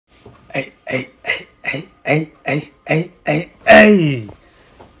Hey!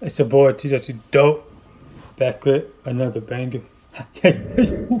 It's your boy T.J. Dope, back with another banger. Hey!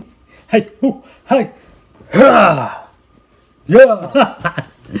 Yeah!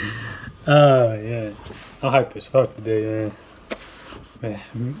 Oh, yeah. I'm hype as fuck today, man.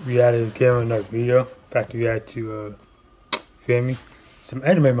 We added again on another video. Back to react to, feel me? Some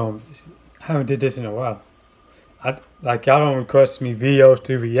anime moments. I haven't did this in a while. Y'all don't request me videos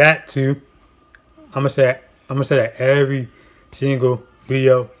to react to. I'm gonna say that every single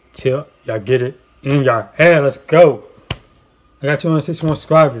video till y'all get it in y'all head. Let's go. I got 261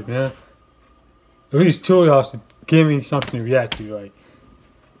 subscribers, man. At least two of y'all should give me something to react to. Like,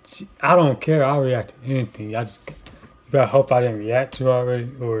 I don't care. I'll react to anything. You better hope I didn't react to already,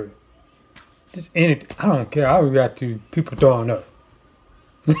 or just anything. I don't care. I'll react to people throwing up.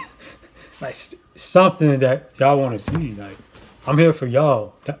 Like something that y'all want to see. Like, I'm here for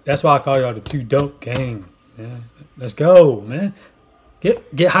y'all. That's why I call y'all the Two Dope Gang. Man, let's go, man.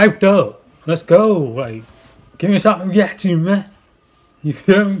 Get hyped up. Let's go. Like, give me something to react to, man. You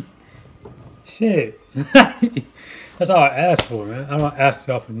feel me? Shit. That's all I ask for, man. I don't ask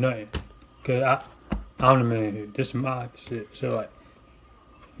y'all for nothing. Cause I'm the man here. This is my shit. So like,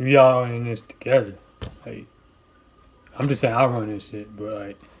 we all in this together. Like, I'm just saying I run this shit, but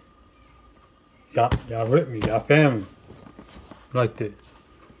like, y'all with me, y'all family. Like this.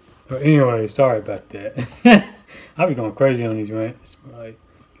 But anyway, sorry about that. I be going crazy on these rants. Like,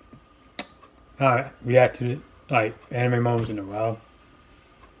 alright, react to it. Like, anime moments in a while.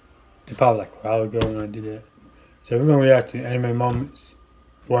 It's probably like a while ago when I did that. So we're gonna react to anime moments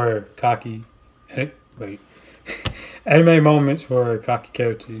where anime moments where cocky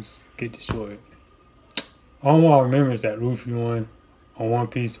characters get destroyed. All I remember is that Luffy one on One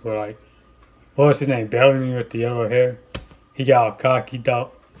Piece where, like, what was his name? Bellamy with the yellow hair. He got all cocky,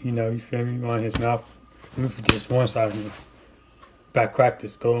 thought, you know, you feel me, on his mouth. Luffy just one side of him. Back cracked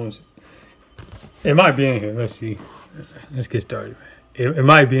his skull. It might be in here. Let's see. Let's get started, man. It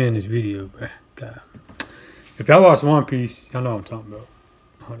might be in this video, but God. If y'all watch One Piece, y'all know what I'm talking about.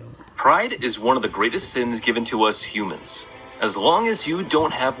 Hold on. Pride is one of the greatest sins given to us humans. As long as you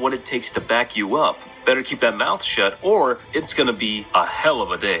don't have what it takes to back you up, better keep that mouth shut or it's gonna be a hell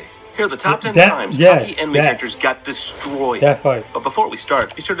of a day. Here are the top 10 times cocky anime characters got destroyed. But before we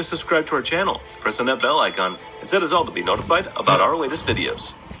start, be sure to subscribe to our channel, press on that bell icon, and set us all to be notified about our latest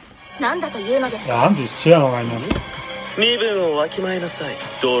videos. Yeah, I'm just chilling right now.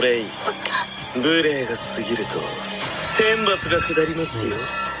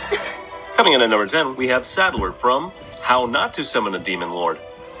 Coming in at number 10, we have Saddler from How Not to Summon a Demon Lord.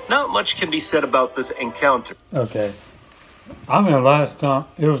 Not much can be said about this encounter. Okay. I mean, last time,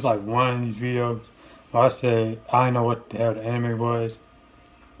 it was like one of these videos where I said I didn't know what the hell the anime was.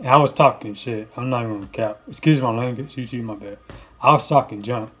 And I was talking shit. I'm not even gonna cap. Excuse my language, you my bad. I was talking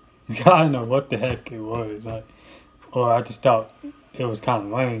junk. I didn't know what the heck it was. Like, or I just thought it was kind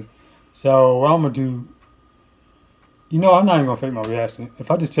of lame. So what I'm gonna do, you know, I'm not even gonna fake my reaction.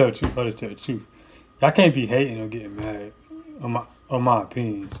 If I just tell the truth, I just tell the truth. Y'all can't be hating or getting mad on my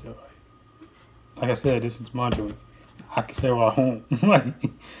opinion. So like I said, this is my joint. I can say what I want. Like,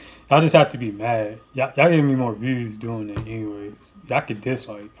 y'all just have to be mad. Y'all give me more views doing it anyways. Y'all can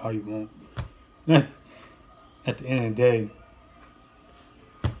dislike all you want. At the end of the day,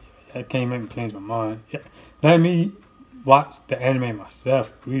 that can't make me change my mind. Yeah. Let me watch the anime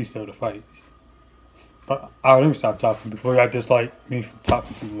myself, at least of the fights. But alright, let me stop talking before y'all dislike me for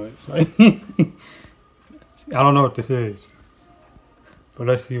talking too much. Like, I don't know what this is. But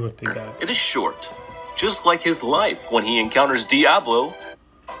let's see what they got. It is short. Just like his life when he encounters Diablo.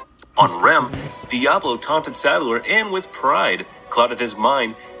 On Rem, Diablo taunted Saddler and with pride clouded his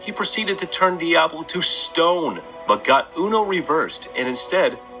mind, he proceeded to turn Diablo to stone, but got Uno reversed and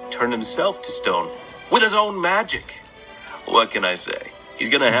instead turned himself to stone with his own magic. What can I say? He's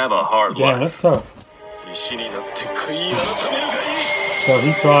gonna have a hard life. Yeah, that's tough. So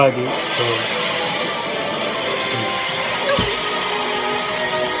he tried it. So.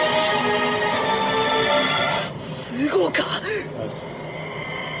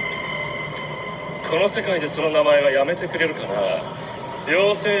 この世界でその名前はやめてくれるかな。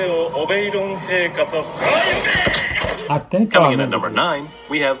妖精をオベイロン陛下とさあ呼べ。 Coming in at number 9,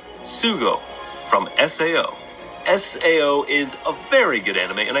 we have Sugo from SAO. SAO is a very good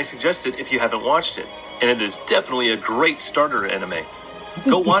anime, and I suggest it if you haven't watched it. And it is definitely a great starter anime.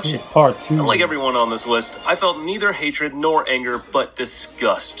 Go watch it. Unlike everyone on this list, I felt neither hatred nor anger, but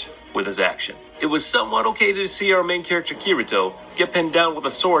disgust with his action. It was somewhat okay to see our main character Kirito get pinned down with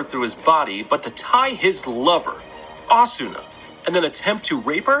a sword through his body, but to tie his lover, Asuna, and then attempt to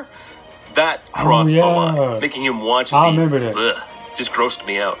rape her, that crossed the line, making him watch a scene. I remember that. Ugh, just grossed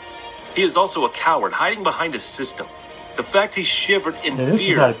me out. He is also a coward, hiding behind his system. The fact he shivered in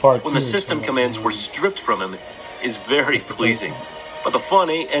fear when the system commands were stripped from him is very pleasing. But the fun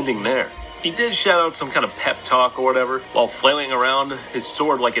ain't ending there. He did shout out some kind of pep talk or whatever while flailing around his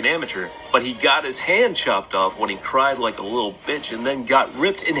sword like an amateur, but he got his hand chopped off when he cried like a little bitch and then got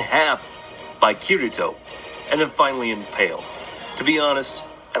ripped in half by Kirito, and then finally impaled. To be honest,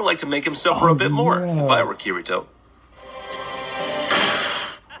 I'd like to make him suffer a bit more if I were Kirito.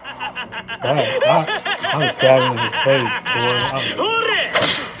 I was stabbing in his face, boy.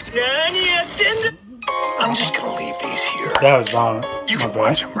 I'm just gonna leave these here. That was violent. You can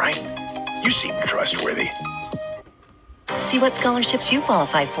watch them, right? You seem trustworthy. See what scholarships you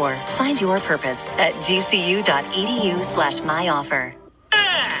qualify for. Find your purpose at gcu.edu/myoffer.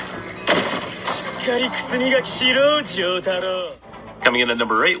 Coming in at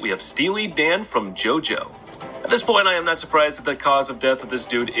number 8, we have Steely Dan from JoJo. At this point, I am not surprised that the cause of death of this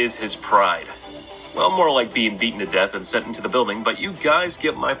dude is his pride. Well, more like being beaten to death and sent into the building, but you guys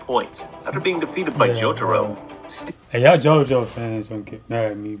get my point. After being defeated by Jotaro... Hey, y'all JoJo fans don't get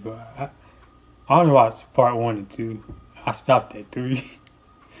mad at me, but I only watched part 1 and 2. I stopped at 3.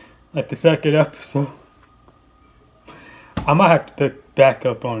 Like the second episode. I might have to pick back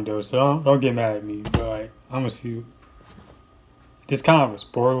up on those, so don't get mad at me, but like, I'm gonna see. This kind of a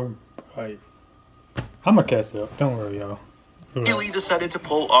spoiler, but like, I'm gonna catch up. Don't worry, y'all. Steely decided to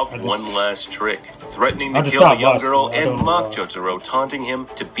pull off one last trick, threatening to kill the young girl and mock Jotaro, taunting him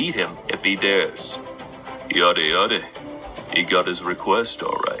to beat him if he dares. Yada yada. He got his request,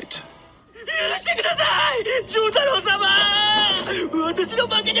 all right.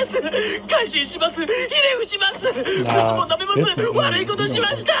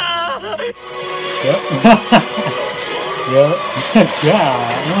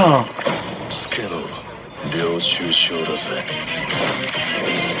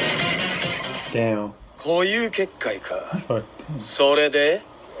 Damn. こういう結界か。それで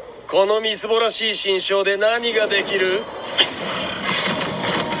このみすぼらしい心象で何ができる？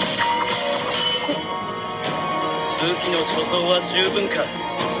武器の貯蔵は十分か。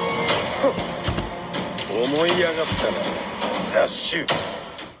思い上がったな、雑種。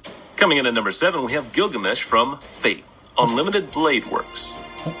 Coming in at number 7, we have Gilgamesh from Fate, Unlimited Blade Works.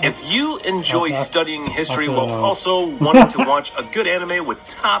 If you enjoy studying history while also wanting to watch a good anime with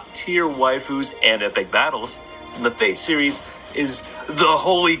top-tier waifus and epic battles, then the Fate series is the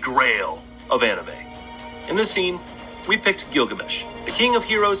holy grail of anime. In this scene, we picked Gilgamesh, the king of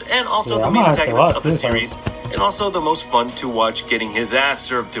heroes and also the main antagonist of the series, and also the most fun to watch getting his ass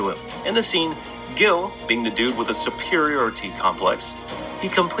served to him. In the scene, Gil, being the dude with a superiority complex, he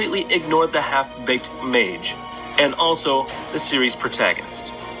completely ignored the half-baked mage, and also the series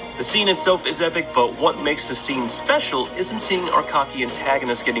protagonist. The scene itself is epic, but what makes the scene special isn't seeing our cocky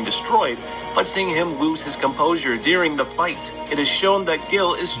antagonist getting destroyed, but seeing him lose his composure during the fight. It is shown that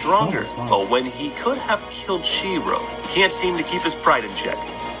Gil is stronger, but when he could have killed Shiro, he can't seem to keep his pride in check,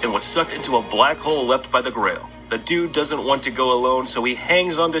 and was sucked into a black hole left by the Grail. The dude doesn't want to go alone, so he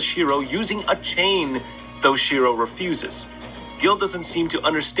hangs onto Shiro using a chain, though Shiro refuses. Gil doesn't seem to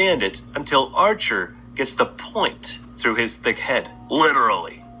understand it until Archer gets the point through his thick head.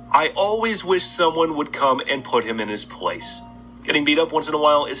 Literally. I always wish someone would come and put him in his place. Getting beat up once in a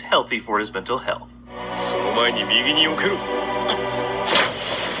while is healthy for his mental health. その前に右に避けろ。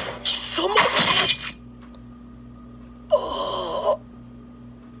貴様。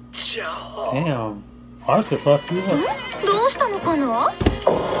じゃあ。 Damn. Arthur fucked you up. どうしたのかな？も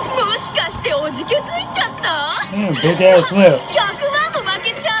しかしておじけづいちゃった？ Damn, big ass lip. 100万も負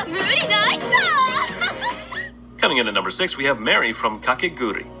けちゃ無理ないか。 Coming in at number 6, we have Mary from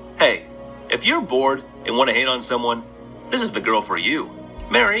Kakeguri. Hey, if you're bored and want to hate on someone, this is the girl for you.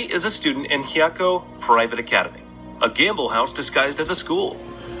 Mary is a student in Hyako Private Academy, a gamble house disguised as a school.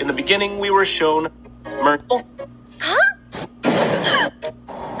 In the beginning, we were shown Myrtle.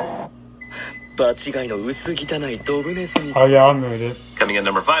 Oh yeah, I remember this. Coming in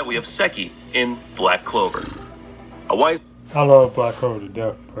number 5, we have Seki in Black Clover. A wise... I love Black Clover to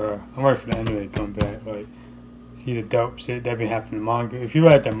death, bro. I'm ready for the anime to come back. Like, see the dope shit that been happening in manga. If you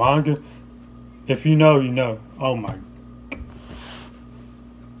read the manga, if you know, you know. Oh my.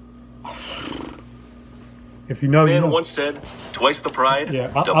 If you know, you know. Man once said, twice the pride, yeah,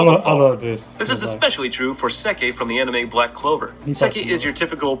 double the fall. I love this. This is especially true for Seki from the anime Black Clover. Seki is your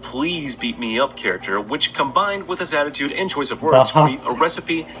typical please beat me up character, which combined with his attitude and choice of words create a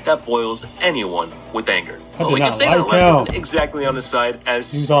recipe that boils anyone with anger. Well, we can say that life isn't exactly on his side as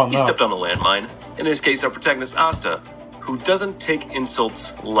he stepped on a landmine. In this case, our protagonist Asta who doesn't take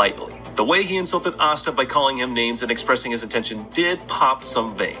insults lightly. The way he insulted Asta by calling him names and expressing his intention did pop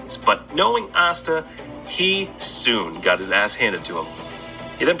some veins, but knowing Asta, he soon got his ass handed to him.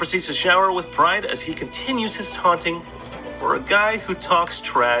 He then proceeds to shower with pride as he continues his taunting. For a guy who talks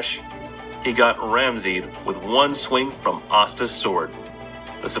trash, he got Ramsey'd with one swing from Asta's sword.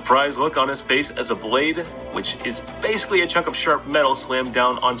 The surprised look on his face as a blade, which is basically a chunk of sharp metal slammed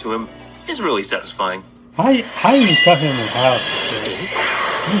down onto him, is really satisfying. How you cut him in half?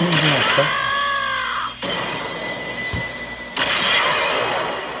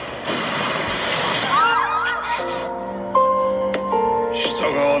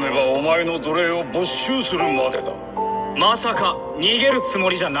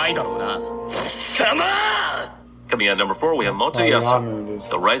 Coming at number 4, we have Motoyasu,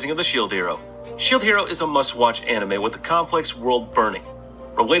 The Rising of the Shield Hero. Shield Hero is a must-watch anime with a complex world burning,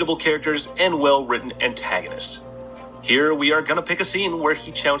 relatable characters, and well-written antagonists. Here we are gonna pick a scene where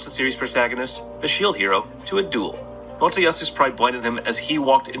he challenged the series protagonist, the Shield Hero, to a duel. Motoyasu's pride blinded him as he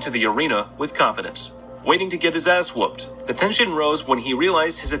walked into the arena with confidence, waiting to get his ass whooped. The tension rose when he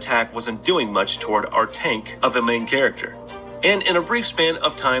realized his attack wasn't doing much toward our tank of a main character. And in a brief span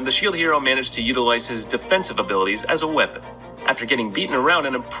of time, the Shield Hero managed to utilize his defensive abilities as a weapon. After getting beaten around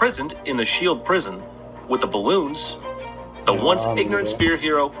and imprisoned in the Shield prison with the balloons, the once ignorant Spear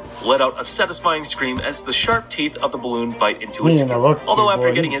Hero let out a satisfying scream as the sharp teeth of the balloon bite into his skin. Although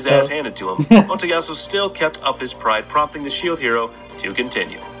after getting his ass handed to him, Motoyasu still kept up his pride, prompting the Shield Hero to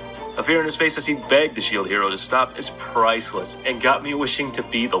continue. A fear in his face as he begged the Shield Hero to stop is priceless and got me wishing to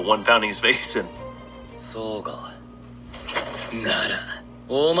be the one pounding his face in. なら、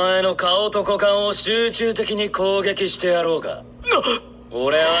お前の顔と股間を集中的に攻撃してやろうか。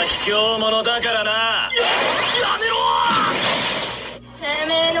俺は卑怯者だからな。やめろ！て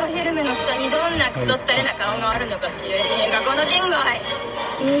めえのヘルメの下にどんなクソったれな顔があるのか知れねえがこの人外。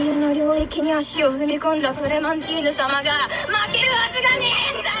英雄の領域に足を踏み込んだクレマンティーヌ様が負けるはずがね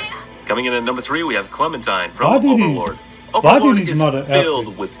えんだよ。Coming in at number 3, we have Clementine from Overlord. Overlord is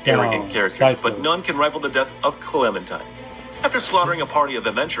filled with arrogant characters, but none can rival the death of Clementine. After slaughtering a party of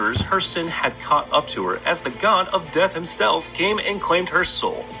adventurers, her sin had caught up to her as the god of death himself came and claimed her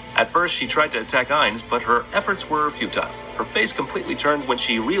soul. At first, she tried to attack Ainz, but her efforts were futile. Her face completely turned when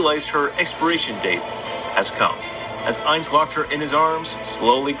she realized her expiration date has come. As Ainz locked her in his arms,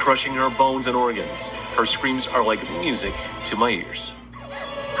 slowly crushing her bones and organs, her screams are like music to my ears.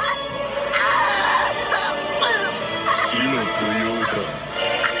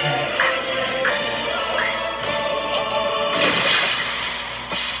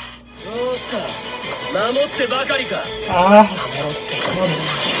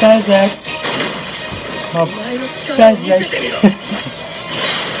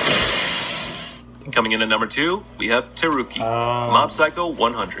 Coming in at number 2, we have Teruki, Mob Psycho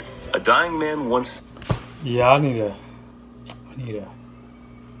 100. A dying man once... Yeah, I need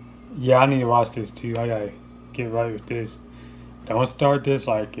to watch this too. I gotta get right with this. Don't start this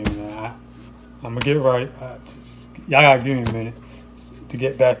like, I'm gonna get right. Y'all gotta give me a minute to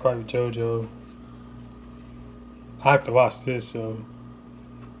get back right with JoJo. I have to watch this, so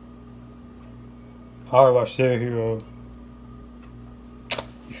I already watched Shield Hero.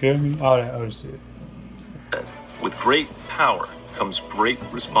 You feel me? All that other shit. With great power comes great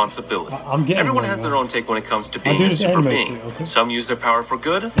responsibility. Everyone has their own take when it comes to being a super being. Okay? Some use their power for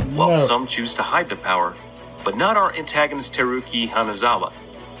good, while some choose to hide their power. But not our antagonist Teruki Hanazawa.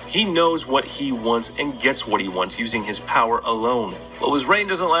 He knows what he wants and gets what he wants using his power alone. Well, his reign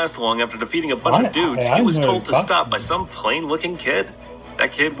doesn't last long. After defeating a bunch of dudes, he was told to stop by some plain-looking kid.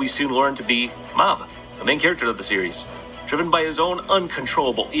 That kid we soon learned to be Mob, the main character of the series. Driven by his own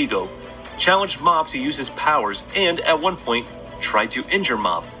uncontrollable ego, challenged Mob to use his powers and, at one point, tried to injure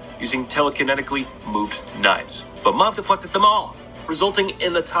Mob using telekinetically moved knives. But Mob deflected them all, resulting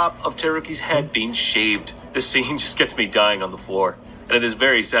in the top of Teruki's head being shaved. This scene just gets me dying on the floor, and it is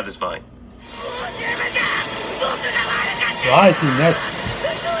very satisfying. Why is he next?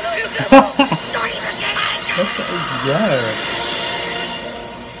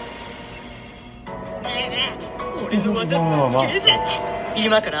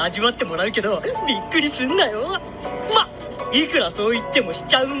今から味わってもらうけどびっくりすんなよ。ま、いくらそう言ってもし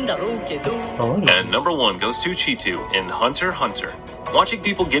ちゃうんだろうけど。 And number 1 goes to Chitu in Hunter x Hunter. Watching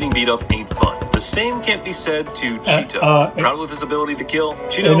people getting beat up ain't fun. The same can't be said to Cheeto. Proud with his ability to kill,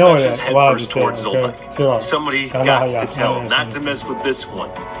 Cheeto launches headfirst towards Zoldyck. Somebody got to tell not to mess with this one,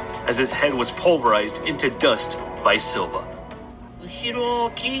 as his head was pulverized into dust by Silva. 後ろ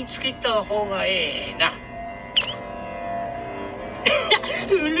を気つけた方がええな。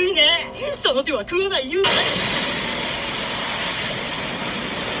古いね。その手は食わないよ。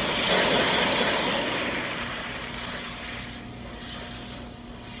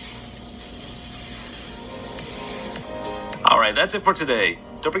Alright, that's it for today.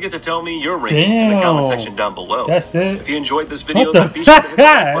 Don't forget to tell me your ranking in the comment section down below. That's it. If you enjoyed this video, What the then be sure to hit the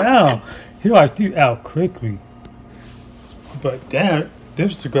like button. He like threw out quickly. But damn,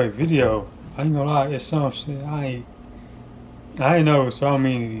 this was a great video. I ain't gonna lie, it's some shit I ain't know so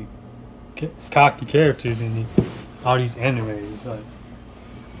many cocky characters in all these animes. Like,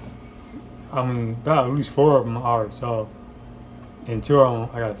 I mean, about at least 4 of them I already saw, and 2 of them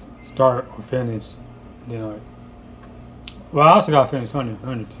I gotta start or finish. Then like, well, I also gotta finish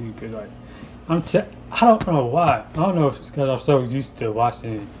 100 too, cause like I don't know why. I don't know if it's cause I'm so used to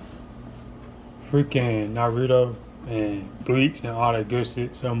watching freaking Naruto and Bleach and all that good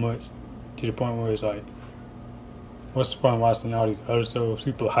shit so much to the point where it's like, what's the point of watching all these other shows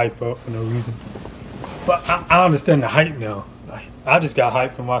people hype up for no reason? But I understand the hype now. Like, I just got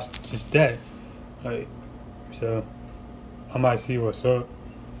hyped from watching just that. Like, so I might see what's up.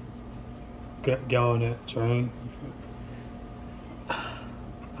 Get on that train.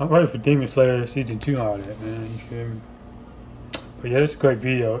 I'm ready for Demon Slayer Season 2 and all that, man. You feel me? But yeah, it's a great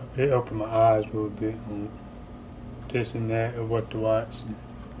video. It opened my eyes a little bit on this and that and what to watch.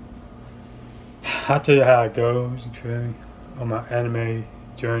 I'll tell you how it goes, you feel me? On my anime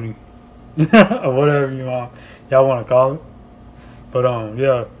journey. Or whatever y'all want to call it. But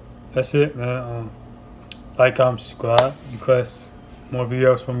yeah, that's it, man. Like, comment, subscribe, request more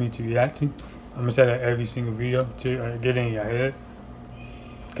videos for me to react to. I'm gonna say that every single video to get in your head.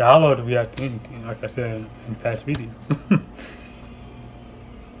 I love to react to anything, like I said in past video.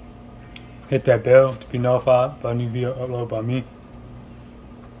 Hit that bell to be notified by a new video uploaded by me.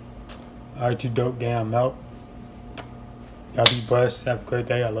 Alright, you dope gang, I'm out. Y'all be blessed. Have a great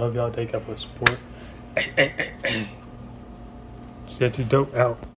day. I love y'all. Thank y'all for the support. Said you dope out.